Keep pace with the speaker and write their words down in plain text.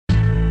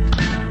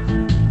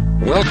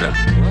Welcome.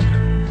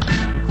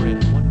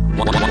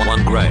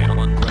 One Gram.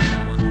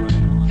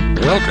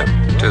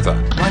 Welcome to the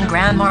One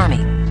Gram Army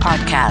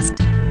Podcast.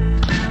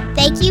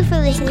 Thank you for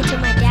listening to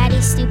my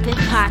daddy's stupid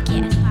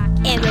podcast.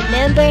 And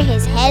remember,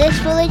 his head is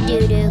full of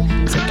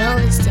doo-doo, so don't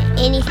listen to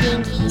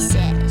anything he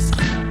says.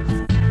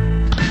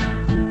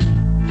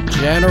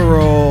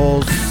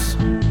 Generals,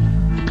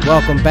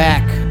 welcome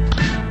back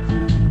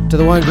to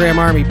the One Gram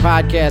Army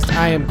Podcast.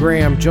 I am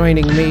Graham.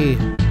 Joining me,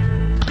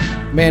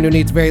 man who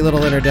needs very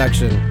little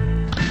introduction,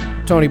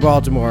 Tony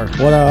Baltimore.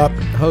 What up?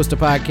 Host of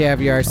Pod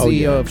Caviar,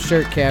 CEO of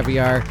Shirt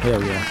Caviar.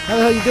 Hell yeah. How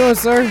the hell you doing,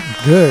 sir?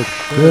 Good.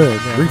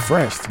 Yeah.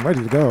 Refreshed. I'm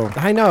ready to go.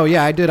 I know,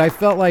 yeah, I did. I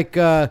felt like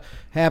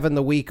having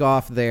the week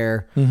off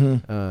there.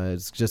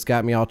 It's just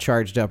got me all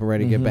charged up and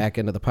ready to get back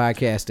into the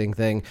podcasting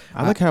thing.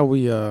 I like how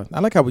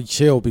we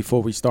chill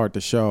before we start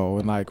the show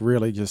and like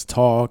really just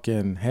talk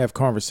and have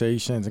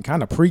conversations and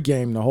kind of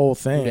pregame the whole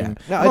thing. Yeah.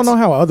 No, I don't know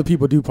how other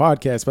people do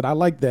podcasts, but I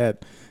like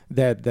that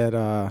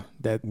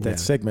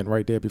segment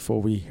right there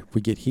before we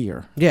get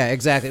here. Yeah,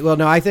 exactly. Well,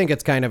 no, I think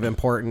it's kind of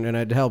important, and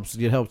it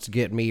helps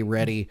get me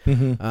ready,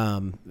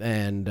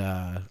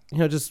 and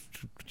just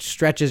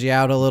stretches you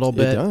out a little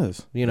bit. It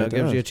does.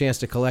 Gives you a chance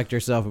to collect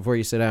yourself before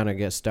you sit down and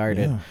get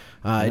started.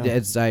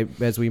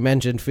 As we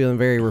mentioned, feeling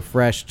very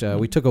refreshed.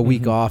 We took a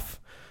week off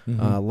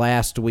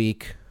last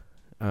week,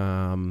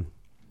 and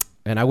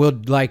I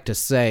would like to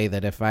say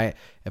that if I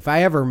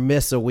ever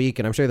miss a week,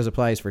 and I'm sure this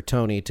applies for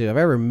Tony too, if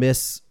I ever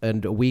miss a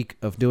week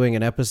of doing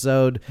an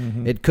episode,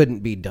 it couldn't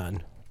be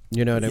done.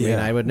 You know what I mean?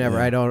 I would never.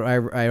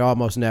 Yeah. I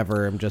almost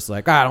never am just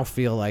like, I don't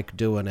feel like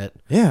doing it.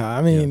 Yeah,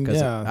 I mean,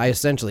 Because I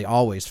essentially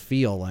always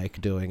feel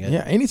like doing it.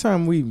 Yeah,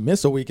 anytime we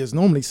miss a week, there's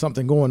normally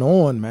something going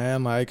on,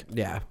 man. Like,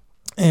 yeah.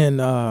 And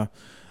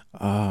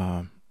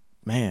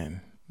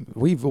man,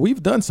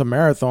 we've done some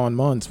marathon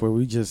months where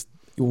we just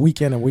week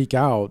in and week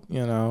out,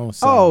 So,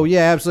 oh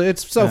yeah, absolutely.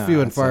 It's so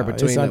few and far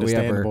between it's that we ever.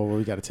 understandable where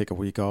we got to take a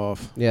week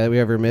off. Yeah, that we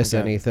ever miss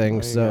anything.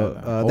 We So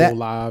got that whole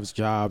lives,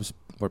 jobs,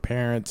 we're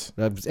parents,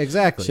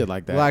 exactly shit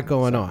like that. A lot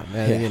going on,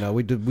 and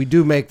we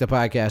do make the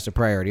podcast a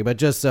priority. But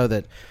just so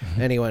that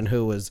anyone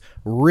who was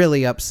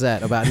really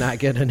upset about not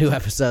getting a new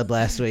episode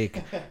last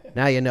week,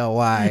 now you know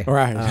why.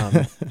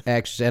 Right.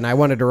 Actually, and I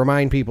wanted to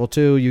remind people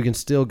too, you can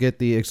still get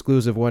the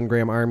exclusive 1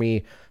 Gram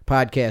Army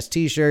podcast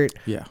t-shirt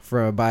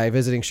by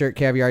visiting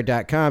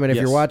shirtcaviar.com. And if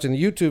you're watching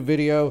the YouTube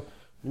video,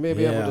 you may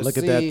be able to look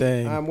see at that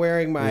thing. I'm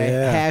wearing my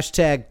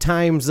hashtag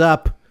Times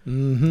Up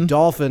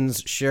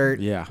Dolphins shirt.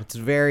 Yeah. It's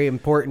a very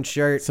important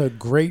shirt. It's a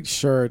great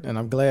shirt, and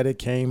I'm glad it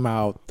came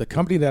out. The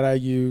company that I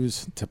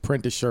use to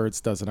print the shirts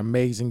does an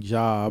amazing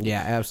job.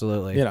 Yeah,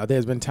 absolutely.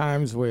 There's been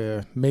times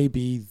where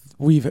maybe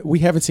we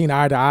haven't seen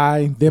eye to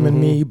eye, them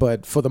and me,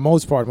 but for the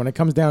most part, when it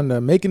comes down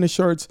to making the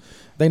shirts,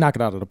 they knock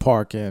it out of the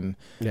park, and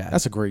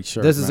that's a great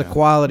shirt. This is a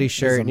quality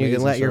shirt, an and you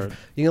can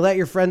let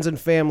your friends and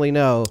family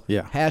know.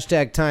 Yeah.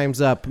 Hashtag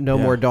Times Up. No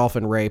more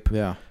dolphin rape.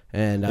 Yeah.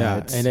 And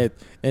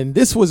and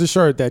this was a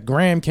shirt that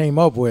Graham came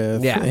up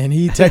with. Yeah. And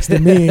he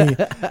texted me,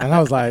 and I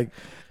was like,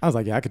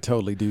 yeah, I could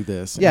totally do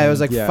this. Yeah, it was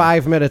like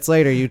 5 minutes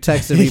later, you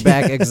texted me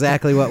back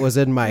exactly what was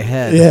in my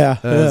head. Yeah.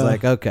 And I was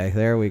like, okay,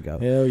 there we go.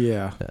 Hell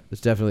yeah. It's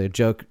definitely a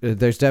joke.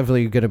 There's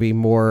definitely going to be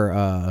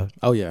more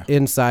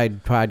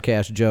inside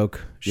podcast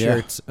joke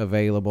shirts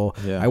available.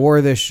 Yeah. I wore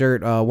this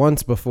shirt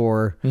once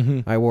before.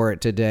 I wore it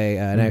today.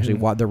 And actually,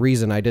 the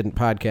reason I didn't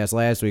podcast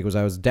last week was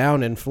I was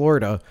down in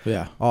Florida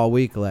all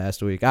week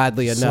last week.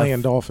 Oddly enough.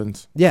 Slaying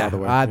dolphins. Yeah, by the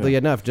way. oddly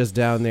enough, just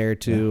down there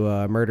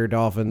to murder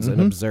dolphins and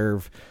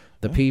observe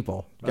the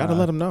people. Gotta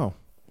let them know.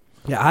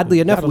 Yeah, oddly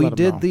enough, we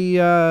did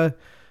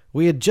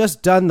we had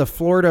just done the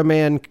Florida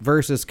man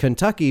versus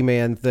Kentucky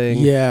man thing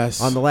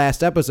on the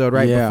last episode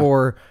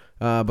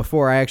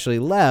before I actually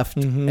left.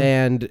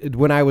 And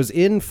when I was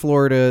in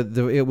Florida,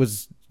 it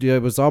was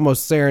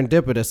almost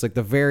serendipitous. Like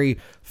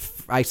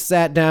I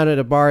sat down at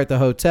a bar at the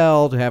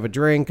hotel to have a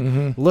drink,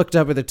 looked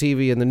up at the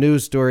TV, and the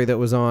news story that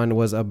was on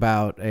was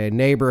about a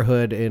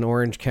neighborhood in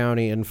Orange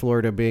County in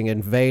Florida being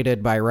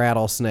invaded by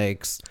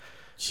rattlesnakes.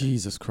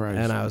 Jesus Christ.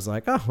 And I was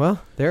like, oh, well,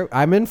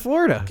 I'm in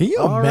Florida. Can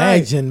you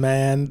imagine,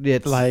 man?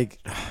 It's like...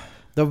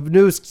 The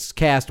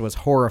newscast was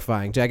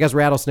horrifying. I guess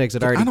rattlesnakes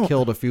had already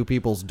killed a few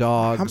people's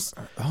dogs.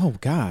 Oh,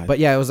 God. But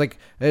yeah, it was like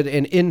an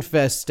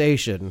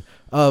infestation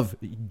of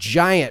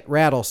giant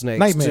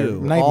rattlesnakes, too.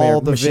 All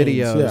the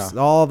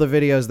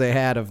videos they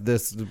had of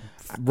this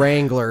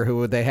wrangler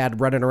who they had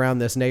running around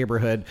this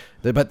neighborhood.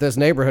 But this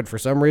neighborhood, for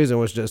some reason,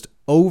 was just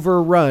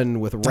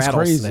overrun with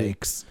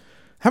rattlesnakes. Crazy.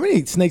 How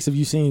many snakes have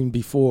you seen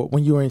before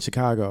when you were in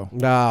Chicago?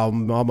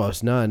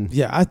 Almost none.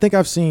 Yeah, I think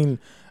I've seen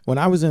when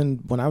I was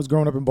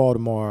growing up in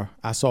Baltimore,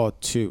 I saw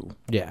 2.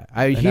 Yeah,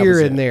 here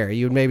and there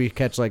you would maybe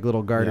catch like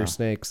little garter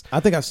snakes.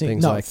 I think I've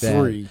seen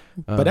 3,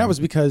 but that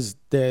was because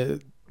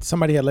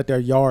somebody had let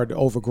their yard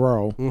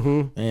overgrow,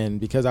 and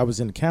because I was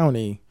in the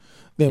county,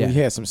 then we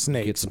had some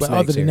snakes. But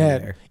other than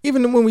that,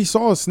 even when we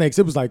saw snakes,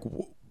 it was like,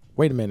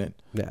 wait a minute.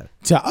 Yeah.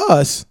 To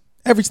us,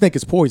 every snake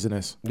is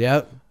poisonous.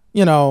 Yep.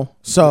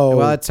 So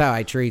well, that's how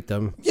I treat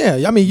them.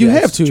 Yeah, I mean, you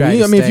have to. I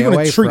mean, if you're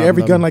going to treat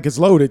every gun like it's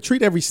loaded,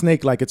 treat every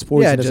snake like it's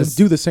poisonous, and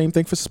do the same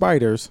thing for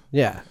spiders.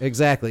 Yeah,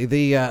 exactly.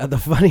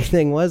 The funny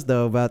thing was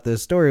though about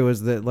this story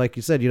was that, like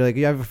you said, you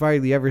haven't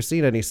finally ever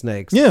seen any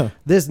snakes. Yeah,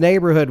 this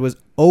neighborhood was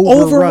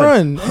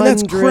overrun.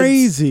 That's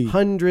crazy.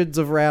 Hundreds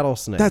of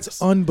rattlesnakes.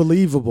 That's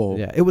unbelievable.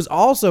 Yeah, it was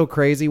also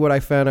crazy what I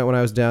found out when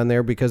I was down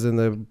there, because in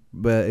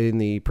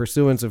the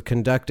pursuance of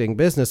conducting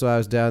business while I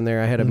was down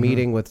there, I had a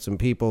meeting with some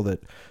people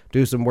that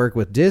do some work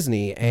with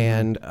Disney,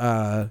 and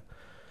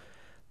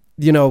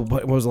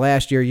what was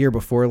last year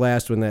before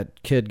last, when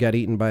that kid got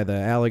eaten by the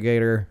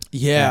alligator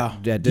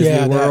at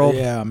Disney World.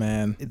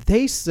 Man.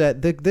 They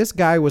said this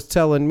guy was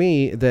telling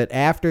me that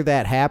after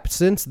that happened,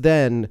 since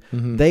then,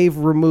 they've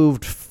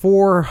removed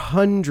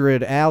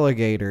 400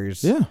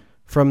 alligators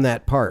from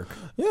that park.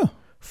 Yeah.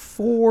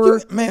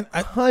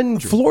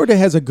 400. Florida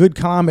has a good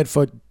climate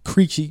for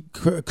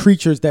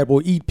creatures that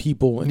will eat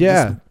people and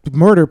just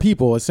murder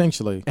people,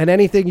 essentially. And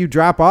anything you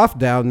drop off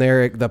down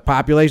there, the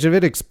population of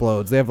it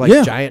explodes. They have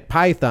giant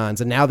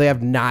pythons, and now they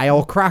have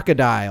Nile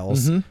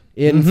crocodiles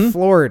in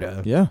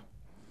Florida. Yeah.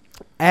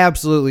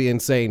 Absolutely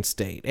insane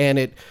state. And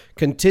it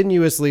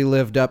continuously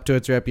lived up to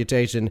its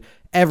reputation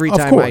every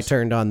time I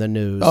turned on the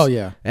news. Oh,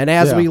 yeah. And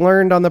as we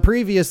learned on the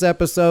previous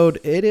episode,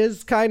 it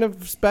is kind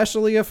of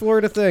especially a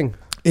Florida thing.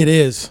 It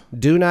is.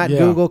 Do not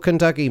Google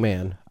Kentucky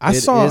Man. I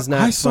saw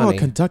a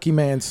Kentucky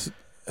Man's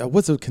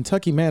what's a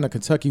Kentucky Man, a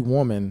Kentucky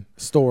woman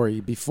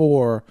story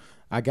before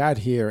I got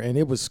here, and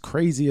it was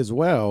crazy as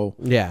well.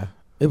 Yeah.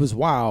 It was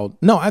wild.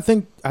 No, I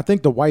think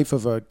the wife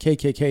of a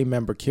KKK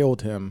member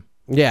killed him.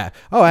 Yeah.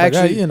 Oh,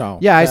 actually,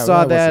 I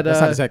saw that. That's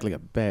not exactly a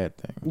bad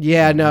thing.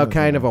 Yeah, no,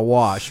 kind of a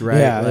wash, right?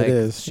 Yeah, it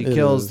is. She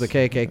kills the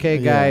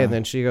KKK guy, and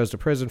then she goes to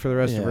prison for the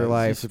rest of her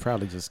life. She should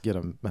probably just get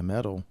a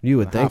medal. You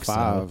would think so. High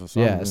five or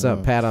something, yeah,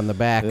 some pat on the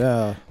back.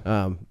 Yeah.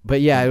 But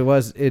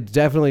yeah, it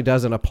definitely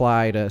doesn't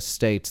apply to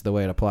states the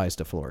way it applies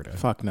to Florida.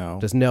 Fuck no.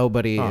 Just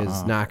nobody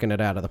is knocking it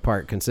out of the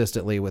park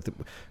consistently with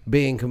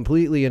being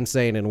completely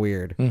insane and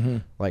weird,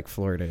 like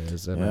Florida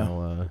is.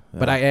 And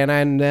but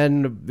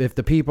then if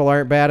the people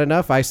aren't bad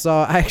enough, I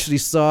actually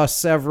saw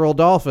several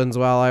dolphins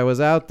while I was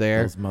out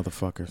there. Those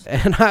motherfuckers.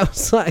 And I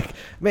was like,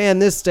 man,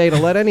 this state will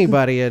let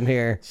anybody in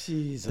here.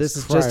 Jesus This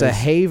is Christ. just a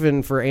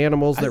haven for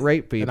animals that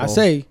rape people. And I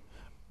say,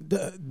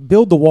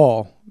 build the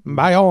wall.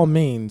 By all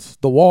means,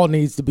 the wall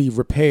needs to be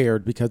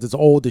repaired because it's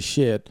old as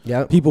shit.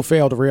 Yep. People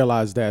fail to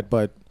realize that.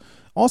 But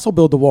also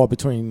build the wall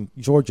between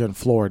Georgia and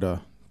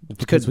Florida.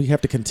 Because we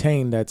have to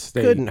contain that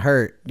state. Couldn't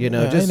hurt,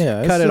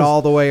 cut it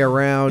all the way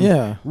around.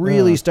 Yeah,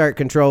 really start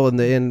controlling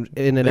the in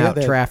and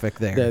out traffic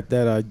there.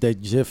 That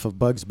GIF of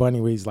Bugs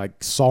Bunny where he's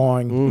like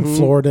sawing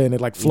Florida and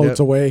it like floats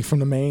away from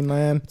the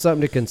mainland.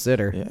 Something to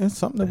consider. Yeah, it's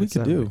something that we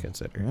could do. To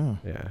consider.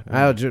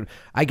 Yeah.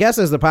 I guess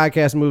as the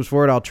podcast moves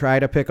forward, I'll try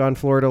to pick on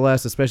Florida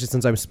less, especially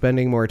since I'm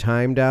spending more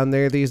time down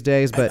there these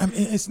days. But I mean,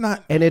 it's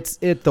not. And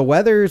the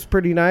weather's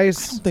pretty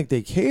nice. I don't think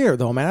they care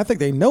though, man. I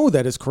think they know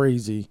that it's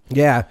crazy.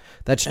 Yeah,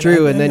 that's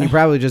true. And then you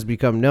probably just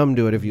become numb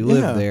to it if you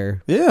live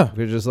there. Yeah.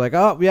 You're just like,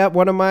 oh, yeah,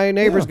 one of my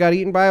neighbors got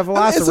eaten by a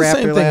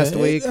velociraptor last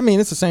week. I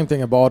mean, it's the same thing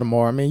in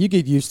Baltimore. I mean, you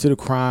get used to the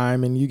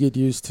crime and you get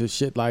used to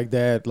shit like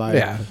that.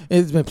 Like,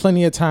 it's been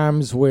plenty of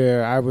times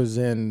where I was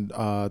in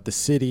the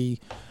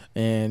city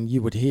and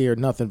you would hear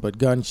nothing but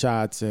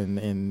gunshots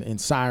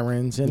and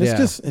sirens. And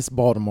it's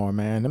Baltimore,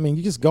 man. I mean,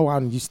 you just go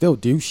out and you still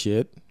do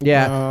shit.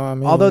 Yeah.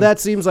 Although that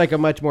seems like a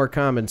much more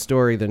common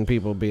story than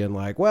people being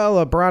like, well,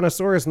 a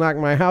brontosaurus knocked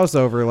my house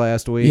over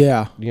last week.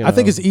 Yeah. I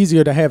think it's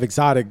easier to have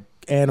exotic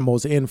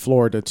animals in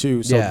Florida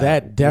too. So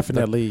that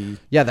definitely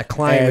the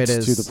climate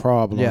adds to the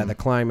problem. Yeah, the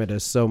climate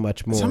is so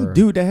much more. Some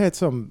dude that had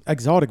some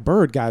exotic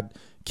bird got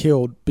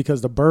killed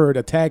because the bird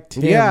attacked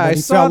him and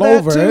he saw fell that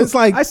over. Too. It's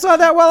like I saw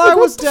that while I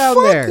was down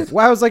there.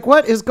 Well, I was like,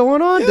 what is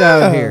going on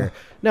down here?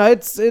 No,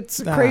 it's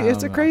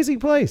a crazy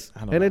place,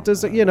 and it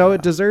does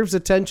it deserves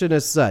attention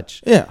as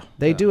such. Yeah,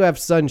 they do have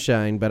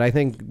sunshine, but I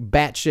think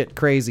batshit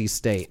crazy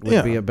state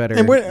would be a better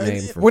name.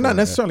 We're not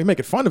necessarily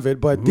making fun of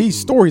it, but these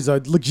stories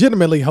are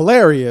legitimately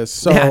hilarious.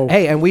 So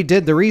hey, and we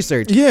did the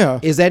research. Yeah,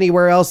 is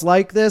anywhere else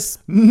like this?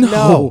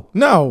 No.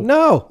 No.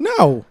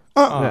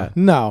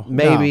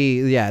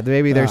 Maybe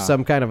there's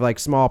some kind of like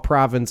small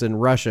province in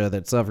Russia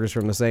that suffers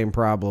from the same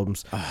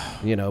problems,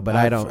 but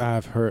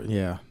I've heard,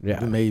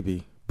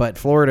 maybe. But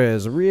Florida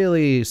is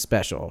really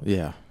special.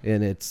 Yeah.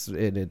 In its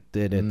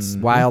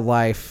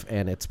wildlife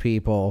and its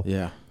people.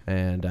 Yeah.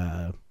 And,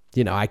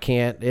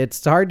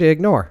 it's hard to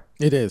ignore.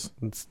 It is.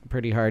 It's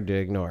pretty hard to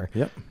ignore.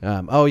 Yep.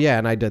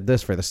 And I did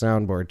this for the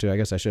soundboard too. I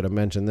guess I should have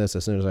mentioned this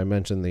as soon as I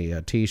mentioned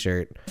the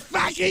T-shirt.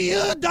 Fuck you,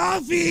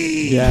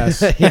 Dolphy!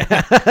 Yes.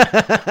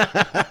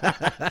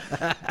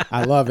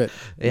 I love it.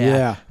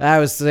 Yeah. I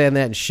was saying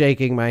that and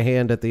shaking my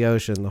hand at the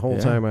ocean the whole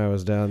time I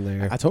was down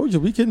there. I told you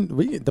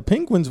the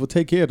penguins will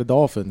take care of the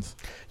dolphins.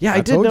 Yeah,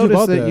 I did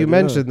notice that you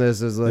mentioned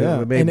this as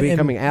maybe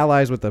becoming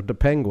allies with the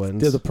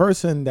penguins. The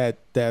person that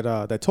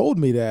told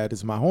me that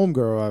is my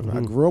homegirl.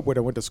 I grew up with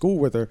her, went to school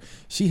with her.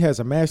 She has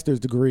a master's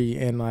degree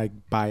in like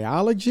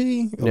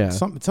biology,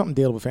 something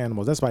dealing with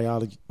animals. That's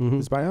biology.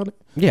 It's biology.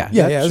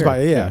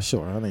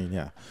 Sure. I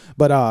mean,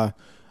 but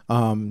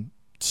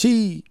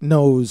she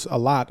knows a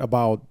lot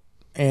about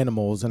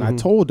animals, and I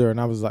told her, and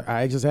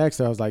I just asked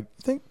her, I was like,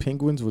 you think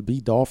penguins would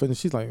beat dolphins?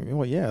 She's like,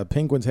 well, yeah,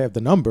 penguins have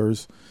the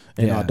numbers,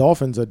 and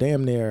dolphins are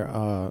damn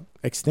near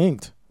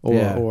extinct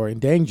or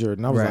endangered.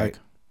 And I was like,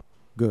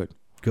 good.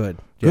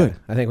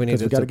 I think we need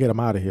to got to get them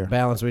out of here.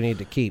 Balance we need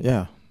to keep.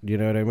 Yeah. You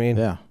know what I mean?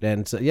 Yeah.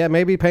 And so,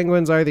 maybe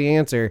penguins are the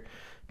answer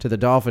to the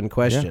dolphin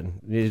question.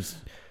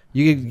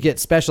 You could get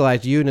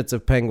specialized units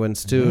of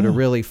penguins too to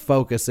really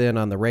focus in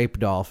on the rape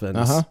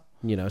dolphins.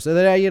 So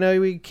that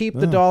we keep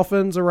the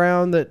dolphins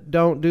around that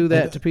don't do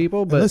that to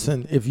people. But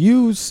listen, if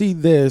you see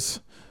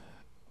this,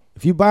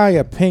 if you buy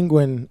a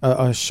penguin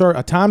a shirt,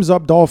 a Time's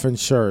Up dolphin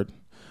shirt,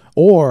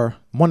 or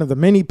one of the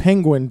many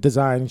penguin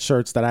design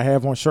shirts that I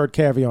have on Shirt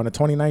Caviar on the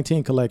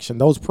 2019 collection,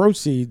 those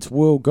proceeds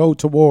will go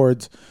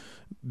towards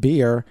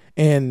beer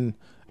and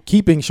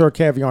keeping Shirt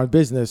Caviar in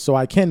business, so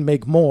I can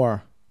make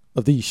more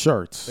of these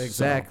shirts.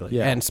 Exactly.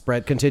 So,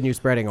 and continue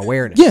spreading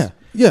awareness.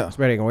 Yeah.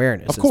 Spreading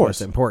awareness. Of course.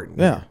 It's important.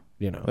 Yeah.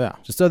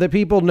 Just so that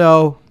people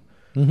know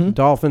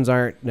dolphins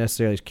aren't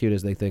necessarily as cute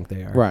as they think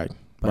they are. Right.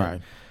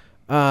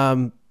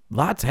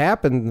 Lots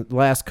happened the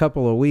last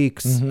couple of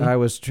weeks. I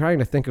was trying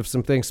to think of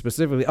some things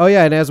specifically. Oh,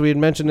 yeah, and as we had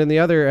mentioned in the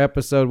other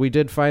episode, we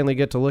did finally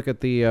get to look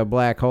at the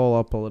black hole.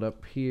 I'll pull it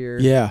up here.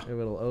 Yeah. If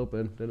it'll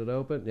open. Did it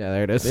open? Yeah,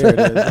 there it is. There it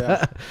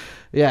is,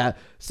 yeah.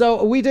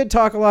 So we did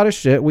talk a lot of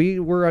shit. We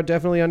were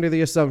definitely under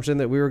the assumption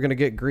that we were going to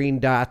get green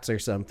dots or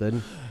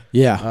something.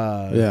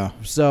 Yeah.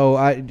 So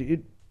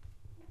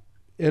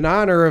in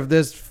honor of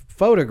this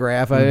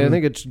photograph, I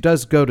think it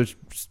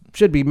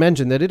should be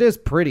mentioned that it is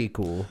pretty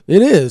cool.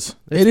 It is.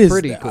 It is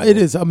pretty cool. It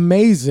is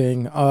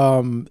amazing.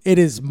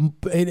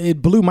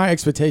 It blew my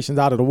expectations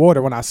out of the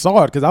water when I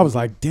saw it, because I was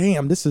like,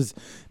 damn, this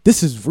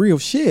is real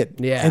shit.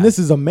 Yeah. And this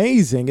is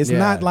amazing. It's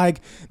not like,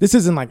 this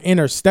isn't like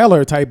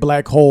Interstellar type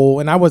black hole,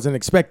 and I wasn't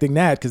expecting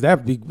that, because that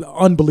would be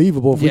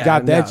unbelievable if we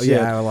got that shit.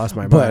 Yeah, I lost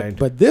my mind.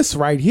 But this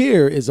right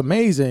here is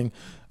amazing.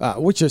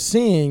 What you're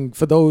seeing,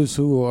 for those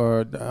who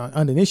are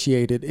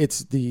uninitiated,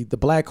 it's the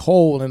black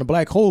hole, and the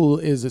black hole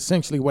is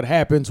essentially what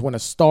happens when a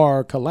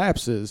star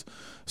collapses.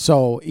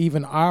 So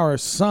even our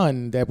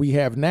sun that we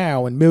have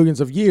now, in millions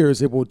of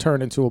years, it will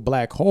turn into a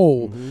black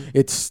hole.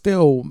 It's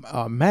still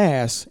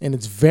mass, and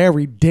it's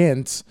very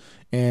dense,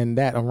 and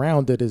that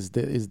around it is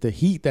the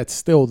heat that's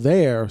still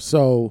there.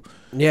 So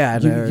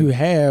you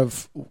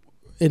have.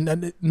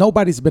 And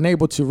nobody's been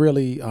able to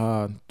really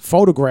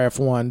photograph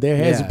one. There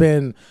has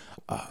been.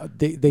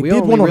 They did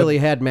only really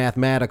had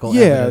mathematical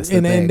evidence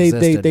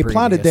that they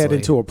plotted that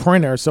into a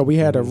printer, so we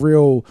had a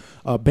real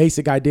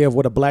basic idea of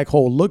what a black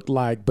hole looked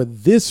like.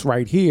 But this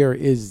right here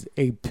is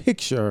a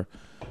picture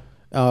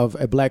of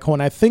a black hole,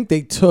 and I think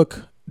they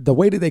took the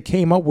way that they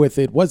came up with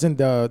it wasn't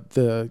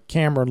the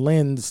camera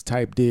lens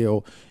type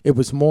deal. It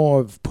was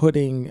more of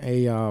putting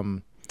a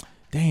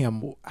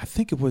I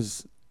think it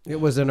was. It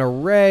was an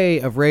array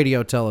of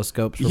radio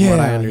telescopes, from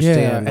what I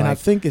understand. And I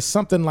think it's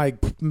something like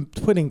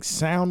taking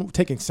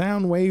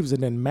sound waves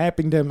and then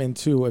mapping them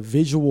into a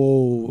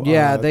visual.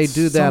 Yeah, they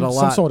do that a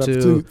lot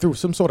too. Through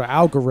some sort of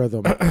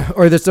algorithm.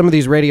 Or that some of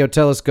these radio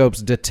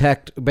telescopes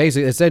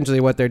essentially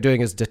what they're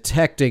doing is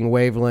detecting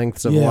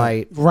wavelengths of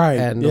light. Right.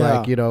 And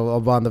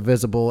on the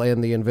visible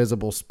and the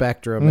invisible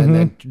spectrum, and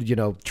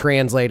then,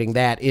 translating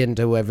that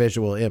into a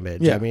visual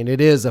image. Yeah. I mean,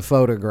 it is a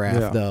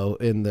photograph, though,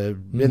 in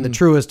the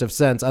truest of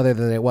sense, other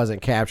than it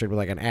wasn't captured with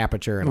like an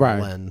aperture and a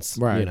lens,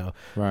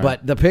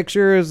 But the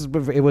picture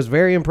it was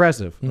very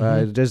impressive.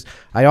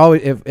 I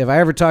always, if I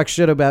ever talk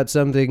shit about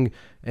something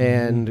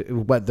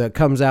and what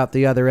comes out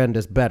the other end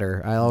is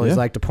better, I always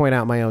like to point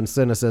out my own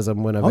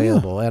cynicism when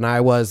available. And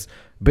I was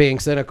being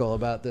cynical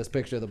about this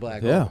picture of the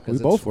black hole, because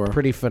both were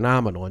pretty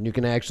phenomenal, and you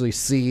can actually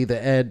see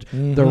the edge,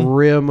 the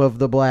rim of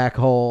the black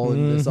hole,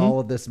 and all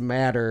of this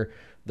matter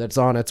that's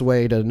on its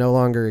way to no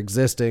longer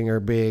existing or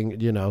being,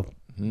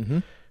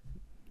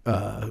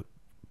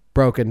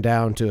 broken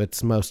down to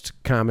its most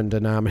common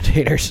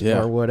denominators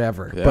or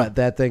whatever. But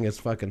that thing is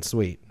fucking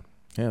sweet.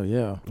 Hell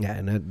yeah. Yeah,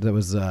 and that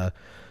was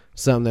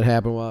something that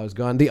happened while I was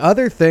gone.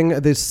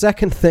 The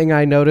second thing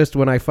I noticed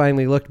when I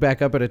finally looked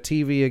back up at a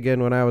TV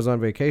again when I was on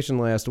vacation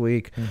last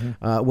week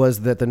was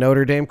that the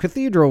Notre Dame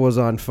Cathedral was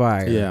on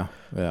fire.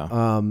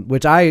 Yeah.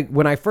 Which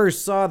when I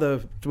first saw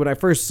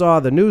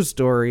the news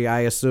story,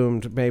 I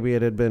assumed maybe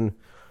it had been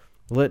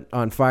lit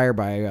on fire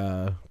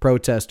by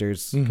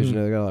protesters, because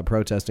they got a lot of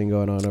protesting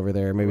going on over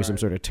there. Maybe some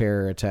sort of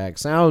terror attack.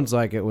 Sounds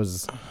like it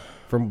was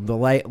from the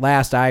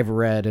last I've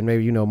read, and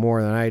maybe you know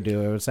more than I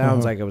do, it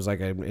sounds like it was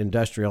like an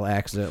industrial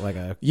accident, like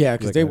a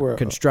because they were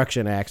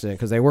construction accident,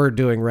 because they were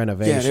doing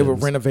renovations. Yeah, they were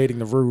renovating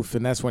the roof,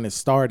 and that's when it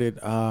started.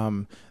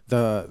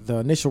 The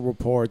initial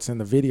reports and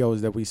the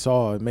videos that we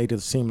saw, it made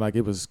it seem like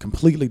it was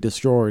completely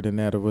destroyed and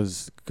that it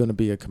was going to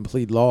be a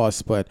complete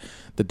loss. But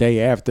the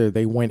day after,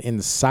 they went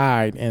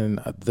inside, and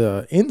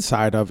the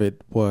inside of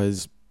it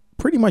was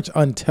pretty much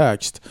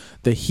untouched.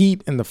 The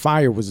heat and the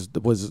fire was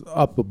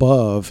up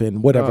above,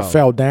 and whatever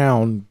fell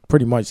down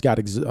pretty much got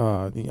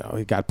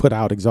it got put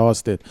out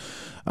exhausted.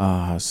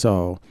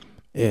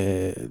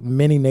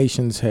 Many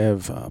nations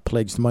have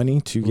pledged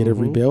money to get it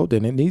rebuilt,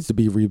 and it needs to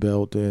be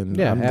rebuilt.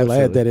 And I'm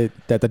glad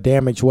that the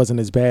damage wasn't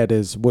as bad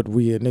as what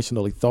we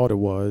initially thought it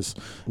was.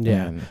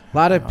 Yeah, and a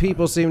lot of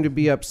people seem to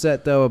be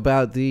upset though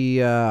about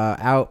the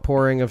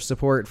outpouring of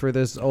support for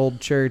this old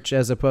church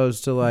as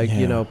opposed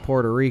to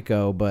Puerto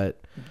Rico, but.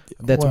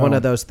 That's one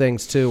of those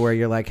things too, where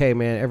you're like, "Hey,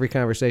 man, every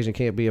conversation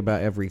can't be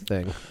about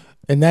everything,"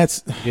 and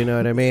that's, you know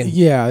what I mean?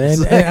 Yeah,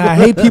 and I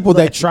hate people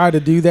that try to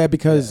do that,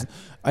 because,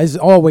 as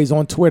always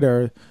on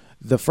Twitter,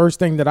 the first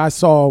thing that I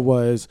saw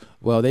was,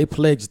 well, they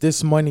pledged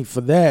this money for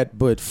that,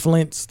 but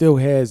Flint still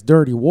has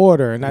dirty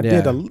water, and I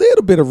did a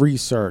little bit of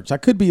research. I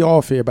could be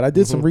off here, but I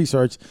did some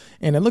research,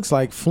 and it looks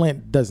like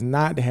Flint does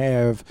not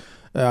have.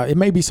 It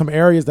may be some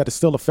areas that are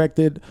still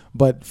affected,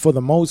 but for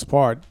the most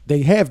part,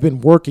 they have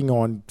been working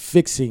on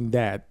fixing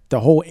that. The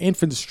whole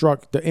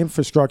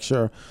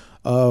infrastructure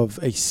of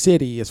a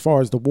city, as far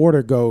as the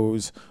water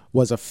goes,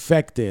 was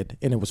affected,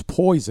 and it was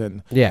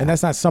poison. Yeah. And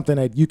that's not something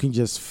that you can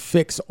just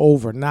fix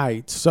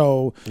overnight.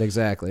 So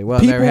exactly. Well,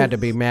 there had to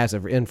be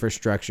massive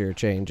infrastructure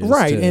changes.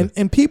 Right.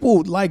 And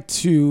people like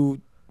to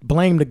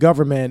blame the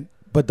government,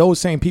 but those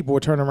same people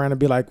would turn around and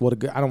be like, well,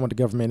 I don't want the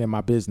government in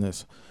my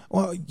business.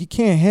 Well, you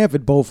can't have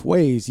it both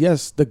ways.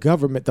 Yes, the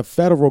government, the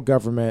federal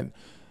government,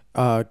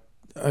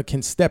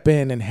 can step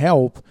in and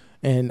help.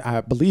 And I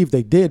believe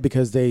they did,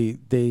 because they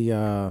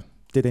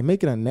did they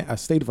make it a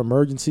state of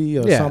emergency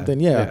or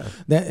something? Yeah.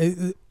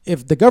 That,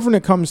 if the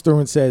governor comes through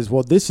and says,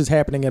 well, this is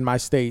happening in my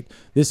state,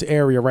 this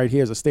area right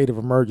here is a state of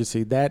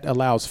emergency, that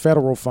allows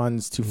federal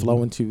funds to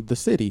flow into the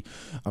city.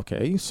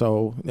 Okay,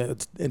 so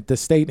the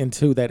state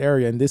into that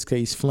area, in this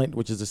case, Flint,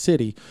 which is a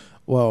city.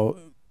 Well,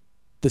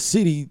 the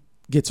city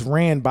gets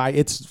ran by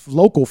its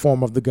local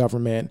form of the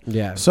government.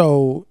 Yeah.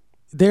 So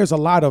there's a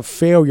lot of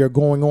failure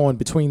going on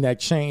between that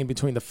chain,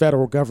 between the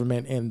federal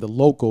government and the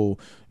local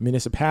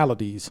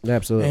municipalities.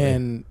 Absolutely.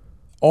 And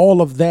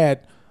all of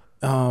that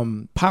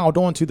piled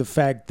onto the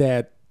fact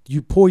that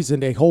you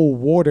poisoned a whole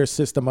water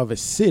system of a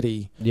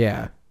city.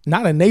 Yeah.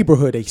 Not a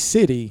neighborhood, a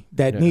city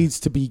that needs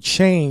to be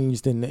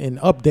changed and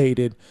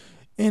updated.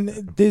 And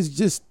there's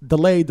just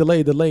delay,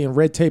 and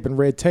red tape.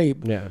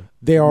 Yeah.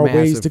 There are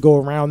ways to go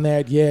around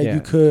that. Yeah, you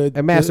could.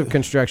 And massive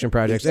construction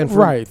projects. And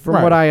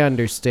from what I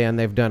understand,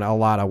 they've done a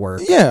lot of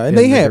work. Yeah, and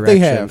they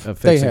have. Of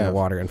fixing the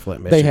water in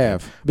Flint, Michigan. They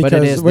have.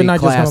 Because we're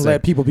not just going to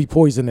let people be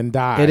poisoned and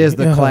die. It is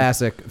the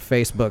classic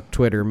Facebook,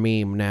 Twitter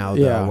meme now,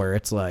 though, where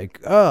it's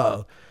like,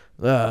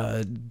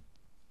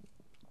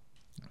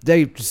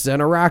 they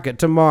sent a rocket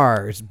to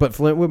Mars, but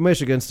Flintwood,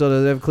 Michigan still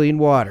doesn't have clean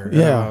water.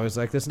 Yeah. I was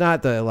like, it's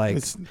not the,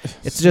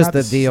 it's just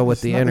the deal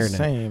with the internet.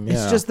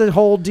 It's just the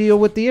whole deal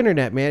with the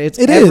internet, man. It's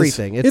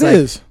everything.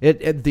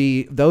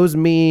 Those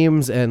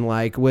memes, and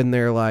when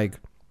they're like,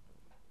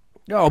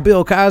 oh,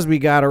 Bill Cosby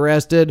got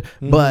arrested,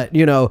 but,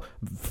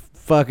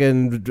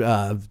 fucking,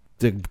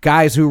 the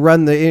guys who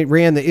ran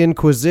the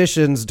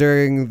Inquisitions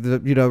during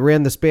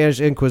ran the Spanish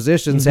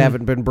Inquisitions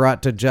haven't been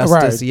brought to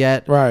justice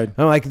yet. Right.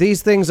 I'm like,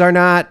 these things are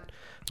not.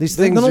 These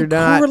things are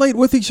not correlate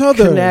with each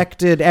other.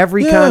 Connected.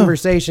 Every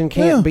conversation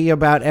can't be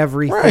about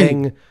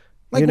everything.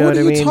 Right. What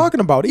are you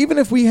talking about? Even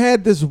if we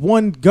had this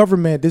one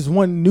government, this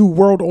one new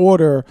world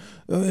order,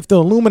 if the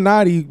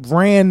Illuminati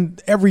ran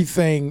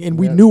everything and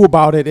we knew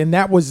about it, and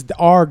that was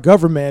our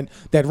government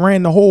that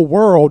ran the whole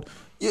world,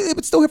 it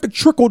would still have to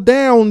trickle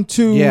down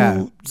to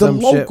the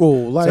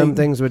local. Some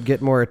things would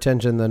get more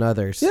attention than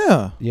others.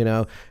 Yeah.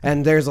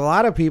 And there's a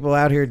lot of people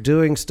out here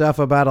doing stuff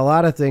about a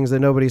lot of things that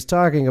nobody's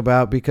talking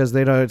about because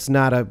they know it's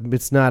not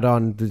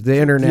on the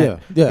internet.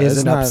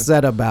 Isn't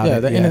upset about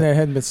it. The internet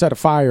hadn't been set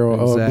afire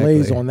or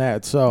ablaze on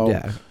that. So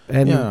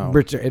and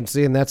Richard, and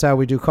seeing that's how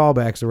we do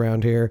callbacks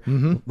around here,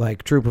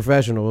 like true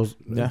professionals.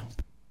 Yeah.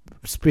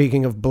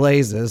 Speaking of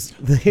blazes,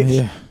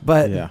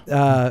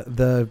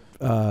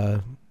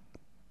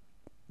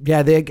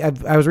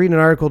 I was reading an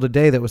article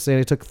today that was saying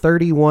it took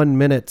 31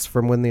 minutes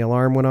from when the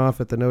alarm went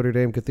off at the Notre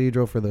Dame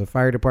Cathedral for the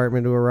fire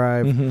department to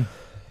arrive.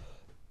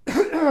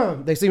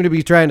 They seem to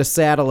be trying to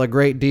saddle a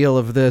great deal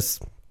of this,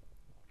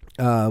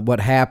 what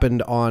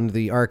happened on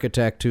the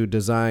architect who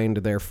designed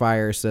their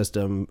fire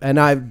system.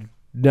 And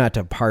not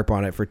to harp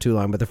on it for too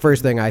long, but the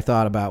first thing I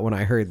thought about when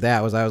I heard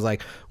that was, I was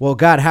like, well,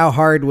 God, how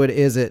hard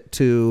is it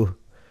to,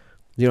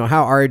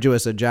 how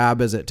arduous a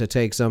job is it to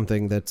take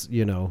something that's,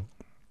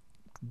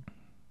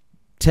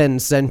 10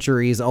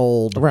 centuries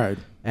old,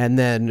 and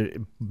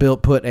then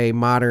put a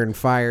modern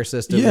fire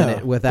system in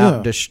it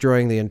without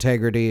destroying the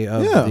integrity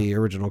of the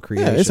original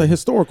creation. Yeah, it's a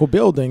historical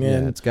building,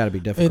 and it's got to be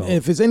difficult. And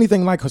if it's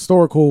anything like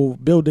historical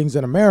buildings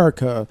in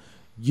America,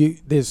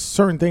 there's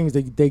certain things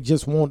that they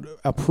just won't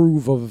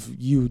approve of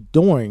you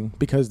doing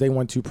because they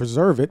want to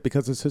preserve it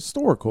because it's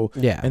historical.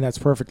 Yeah. And that's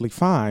perfectly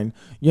fine.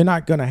 You're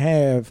not going to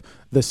have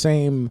the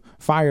same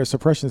fire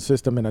suppression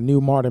system in a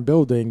new modern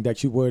building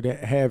that you would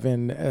have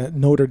in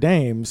Notre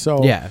Dame.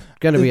 So yeah,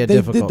 going to be a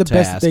difficult task. They did the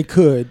best they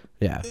could.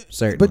 Yeah,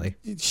 certainly.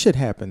 But shit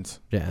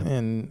happens. Yeah.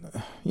 And,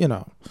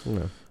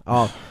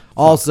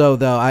 Also,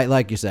 though,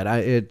 like you said,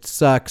 it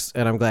sucks,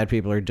 and I'm glad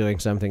people are doing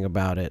something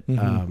about it.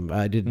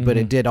 But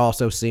it did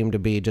also seem to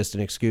be just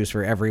an excuse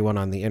for everyone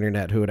on the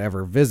internet who had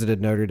ever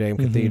visited Notre Dame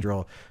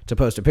Cathedral to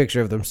post a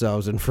picture of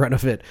themselves in front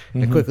of it.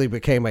 It quickly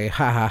became a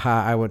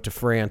I went to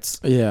France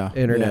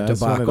internet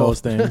debacle. One of those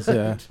things.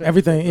 Yeah,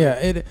 everything.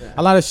 Yeah,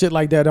 a lot of shit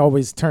like that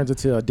always turns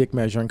into a dick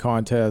measuring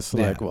contest.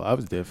 Like, well, I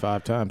was there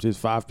 5 times. There's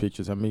 5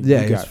 pictures. I mean,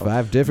 you got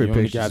 5 different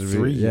pictures. You got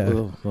 3.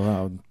 Yeah.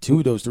 Well, 2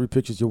 of those 3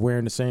 pictures you're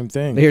wearing the same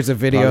thing. Here's a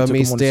video of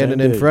me standing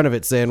in front of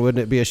it saying,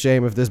 wouldn't it be a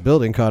shame if this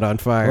building caught on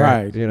fire?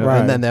 Right.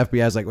 And then the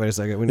FBI's like, wait a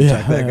second, we need to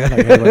check that guy.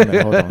 Like, hey, wait a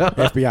minute, hold on.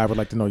 FBI would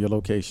like to know your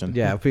location.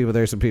 Yeah,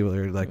 there's some people that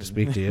would like to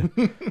speak to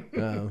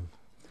you.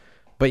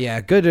 But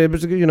yeah, good. It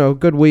was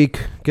good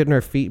week, getting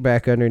our feet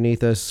back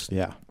underneath us.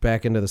 Yeah,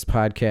 back into this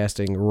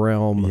podcasting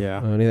realm.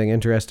 Yeah. Anything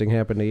interesting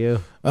happened to you?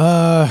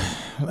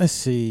 Let's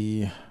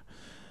see.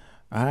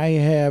 I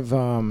have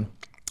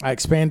I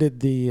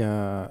expanded the.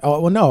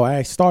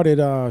 I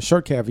started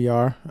Shirt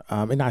Caviar.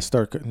 Not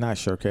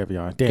Shirt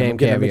Caviar. Damn, Game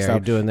Caviar. You're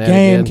doing that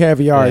Game again?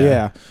 Caviar.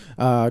 Yeah.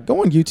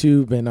 Go on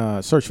YouTube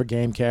and search for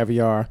Game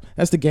Caviar.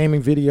 That's the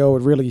gaming video.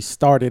 It really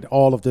started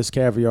all of this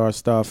caviar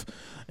stuff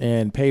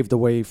and paved the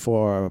way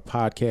for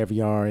Pod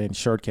Caviar and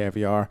Shirt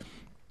Caviar.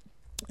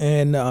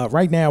 And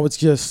right now it's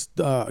just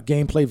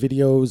gameplay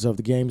videos of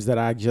the games that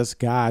I just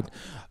got.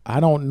 I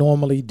don't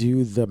normally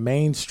do the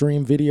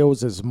mainstream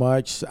videos as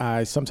much.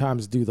 I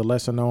sometimes do the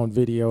lesser known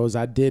videos.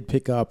 I did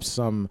pick up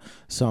some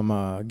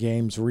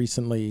games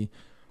recently.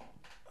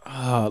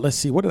 Let's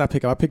see, what did I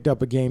pick up? I picked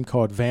up a game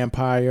called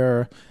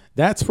Vampire.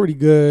 That's pretty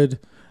good.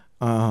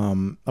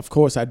 Of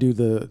course, I do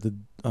the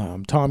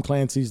Tom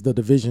Clancy's The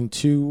Division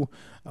 2.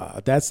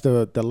 That's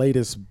the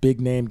latest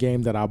big name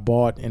game that I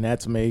bought, and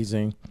that's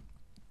amazing.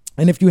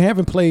 And if you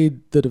haven't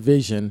played The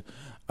Division,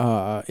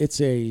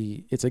 it's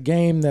a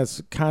game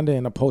that's kind of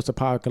in a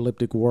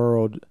post-apocalyptic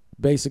world.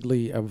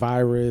 Basically, a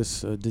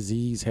virus, a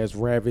disease has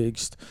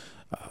ravaged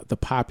the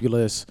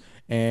populace,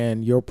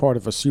 and you're part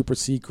of a super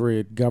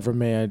secret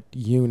government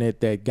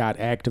unit that got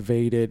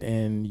activated,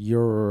 and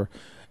you're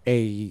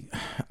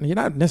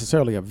not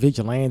necessarily a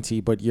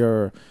vigilante, but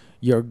you're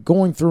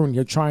going through and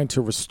you're trying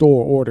to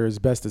restore order as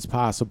best as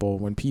possible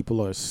when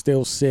people are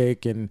still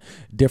sick and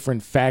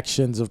different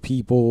factions of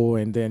people,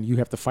 and then you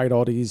have to fight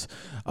all these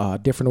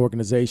different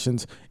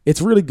organizations.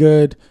 It's really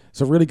good.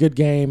 It's a really good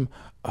game.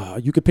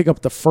 You could pick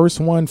up the first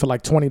one for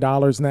like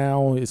 $20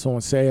 now. It's on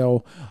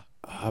sale.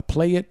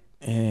 Play it,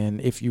 and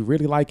if you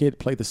really like it,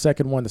 play the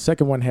second one. The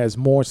second one has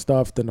more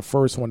stuff than the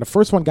first one. The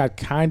first one got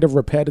kind of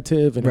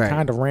repetitive and it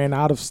kind of ran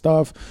out of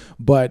stuff,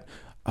 but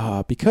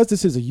because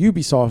this is a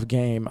Ubisoft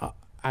game,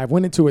 I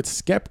went into it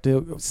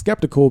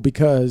skeptical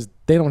because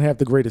they don't have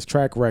the greatest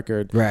track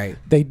record. Right.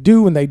 They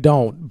do and they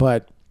don't,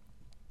 but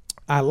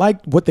I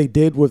liked what they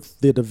did with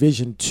The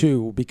Division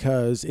 2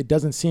 because it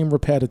doesn't seem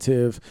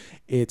repetitive.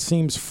 It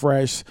seems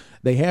fresh.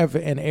 They have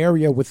an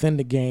area within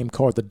the game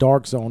called the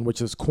Dark Zone,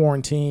 which is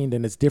quarantined,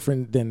 and it's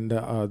different than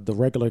the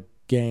regular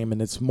game,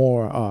 and it's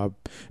more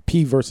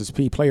P versus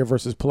P, player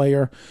versus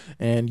player,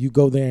 and you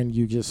go there and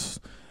you just...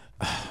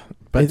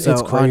 But it's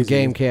on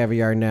Game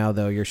Caviar now,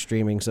 though, you're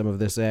streaming some of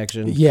this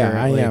action? Yeah,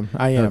 currently?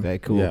 I am. Okay,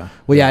 cool. Yeah.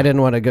 Well, yeah, I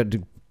didn't want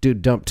to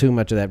dump too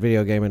much of that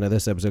video game into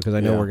this episode because I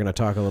know we're going to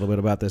talk a little bit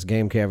about this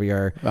Game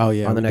Caviar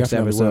on the next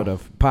episode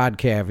of Pod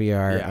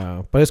Caviar.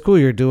 Yeah. But it's cool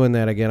you're doing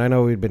that again. I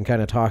know we've been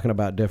kind of talking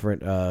about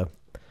different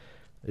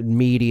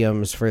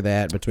mediums for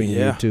that between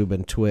YouTube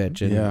and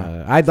Twitch. And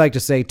I'd like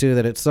to say, too,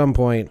 that at some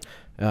point...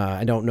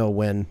 I don't know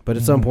when, but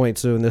at some point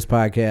soon, this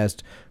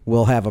podcast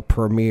will have a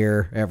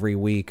premiere every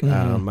week.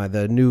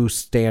 The new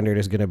standard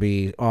is going to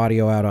be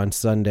audio out on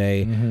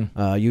Sunday,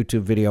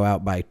 YouTube video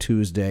out by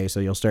Tuesday. So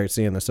you'll start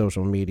seeing the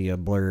social media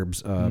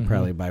blurbs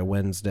probably by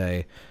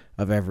Wednesday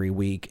of every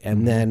week.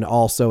 And then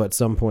also at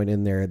some point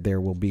in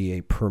there will be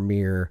a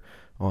premiere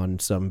on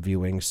some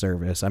viewing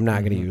service. I'm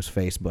not going to use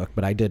Facebook,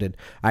 but I did it.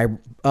 I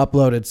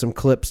uploaded some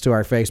clips to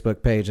our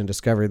Facebook page and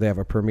discovered they have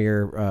a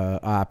premiere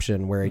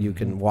option where you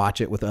can watch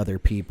it with other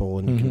people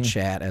and you can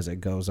chat as it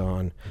goes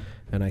on.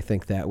 And I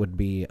think that would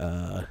be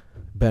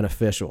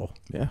beneficial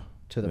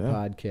to the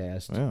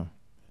podcast. Yeah.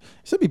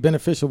 It should be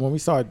beneficial when we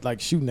start like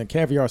shooting the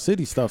Caviar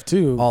City stuff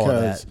too. All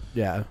of that,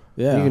 yeah.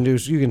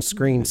 You can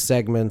screen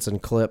segments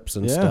and clips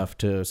and stuff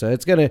too. So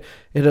it's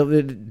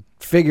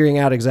figuring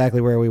out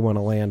exactly where we want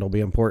to land will be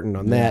important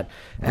on that.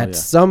 At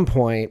some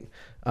point,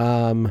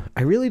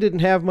 I really didn't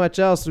have much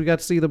else. We got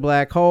to see the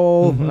black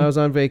hole. I was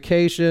on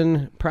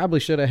vacation. Probably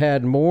should have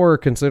had more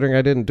considering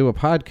I didn't do a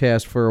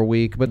podcast for a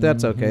week, but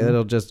that's okay.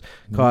 That'll just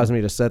cause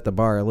me to set the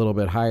bar a little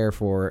bit higher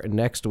for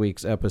next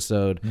week's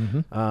episode.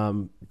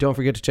 Don't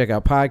forget to check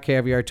out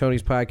Podcaviar,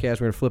 Tony's podcast.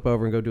 We're going to flip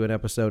over and go do an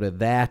episode of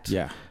that.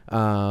 Yeah.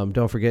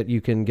 Don't forget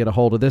you can get a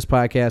hold of this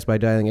podcast by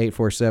dialing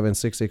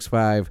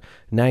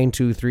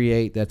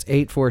 847-665-9238. That's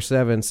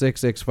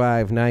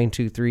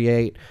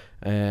 847-665-9238.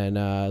 And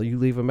you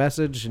leave a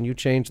message and you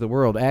change the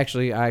world.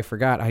 Actually, I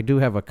forgot. I do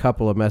have a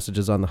couple of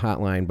messages on the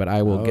hotline, but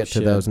I will get to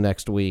those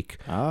next week.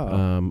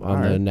 On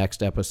the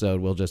next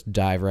episode, we'll just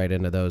dive right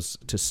into those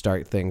to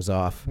start things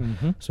off.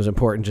 So it's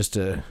important just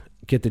to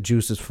get the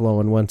juices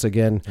flowing once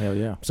again. Hell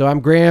yeah. So I'm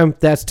Graham.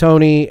 That's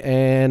Tony.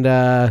 And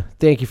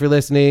thank you for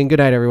listening. Good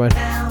night, everyone.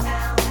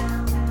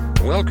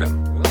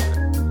 Welcome.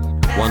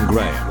 1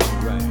 Graham.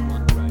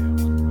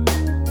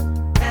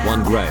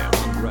 1 Graham.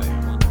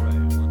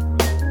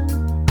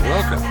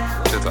 Welcome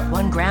to the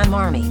 1 Graham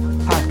Army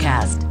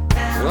Podcast.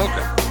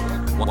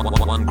 Welcome.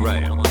 1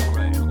 Graham.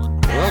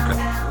 Welcome.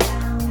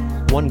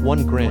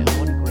 1 Graham.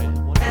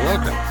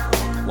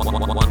 Welcome.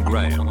 1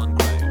 Graham.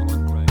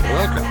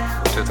 Welcome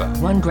to the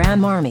 1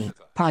 Graham Army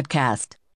Podcast.